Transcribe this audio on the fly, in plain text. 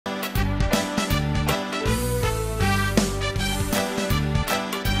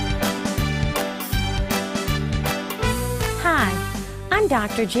I'm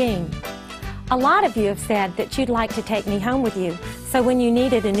Dr. Jean. A lot of you have said that you'd like to take me home with you, so when you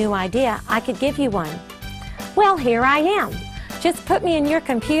needed a new idea, I could give you one. Well, here I am. Just put me in your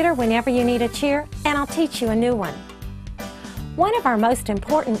computer whenever you need a cheer, and I'll teach you a new one. One of our most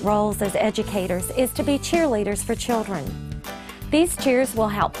important roles as educators is to be cheerleaders for children. These cheers will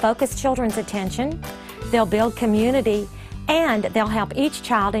help focus children's attention, they'll build community, and they'll help each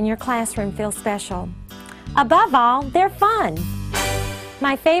child in your classroom feel special. Above all, they're fun.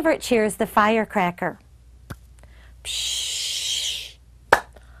 My favorite cheer is the Firecracker. Pshh.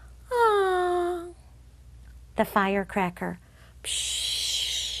 Ah. The Firecracker.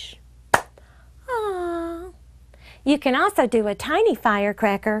 Pshh. Ah. You can also do a tiny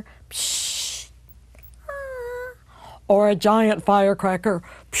firecracker. Pshh. Ah. Or a giant firecracker.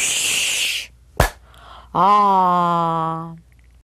 Pshh. Ah.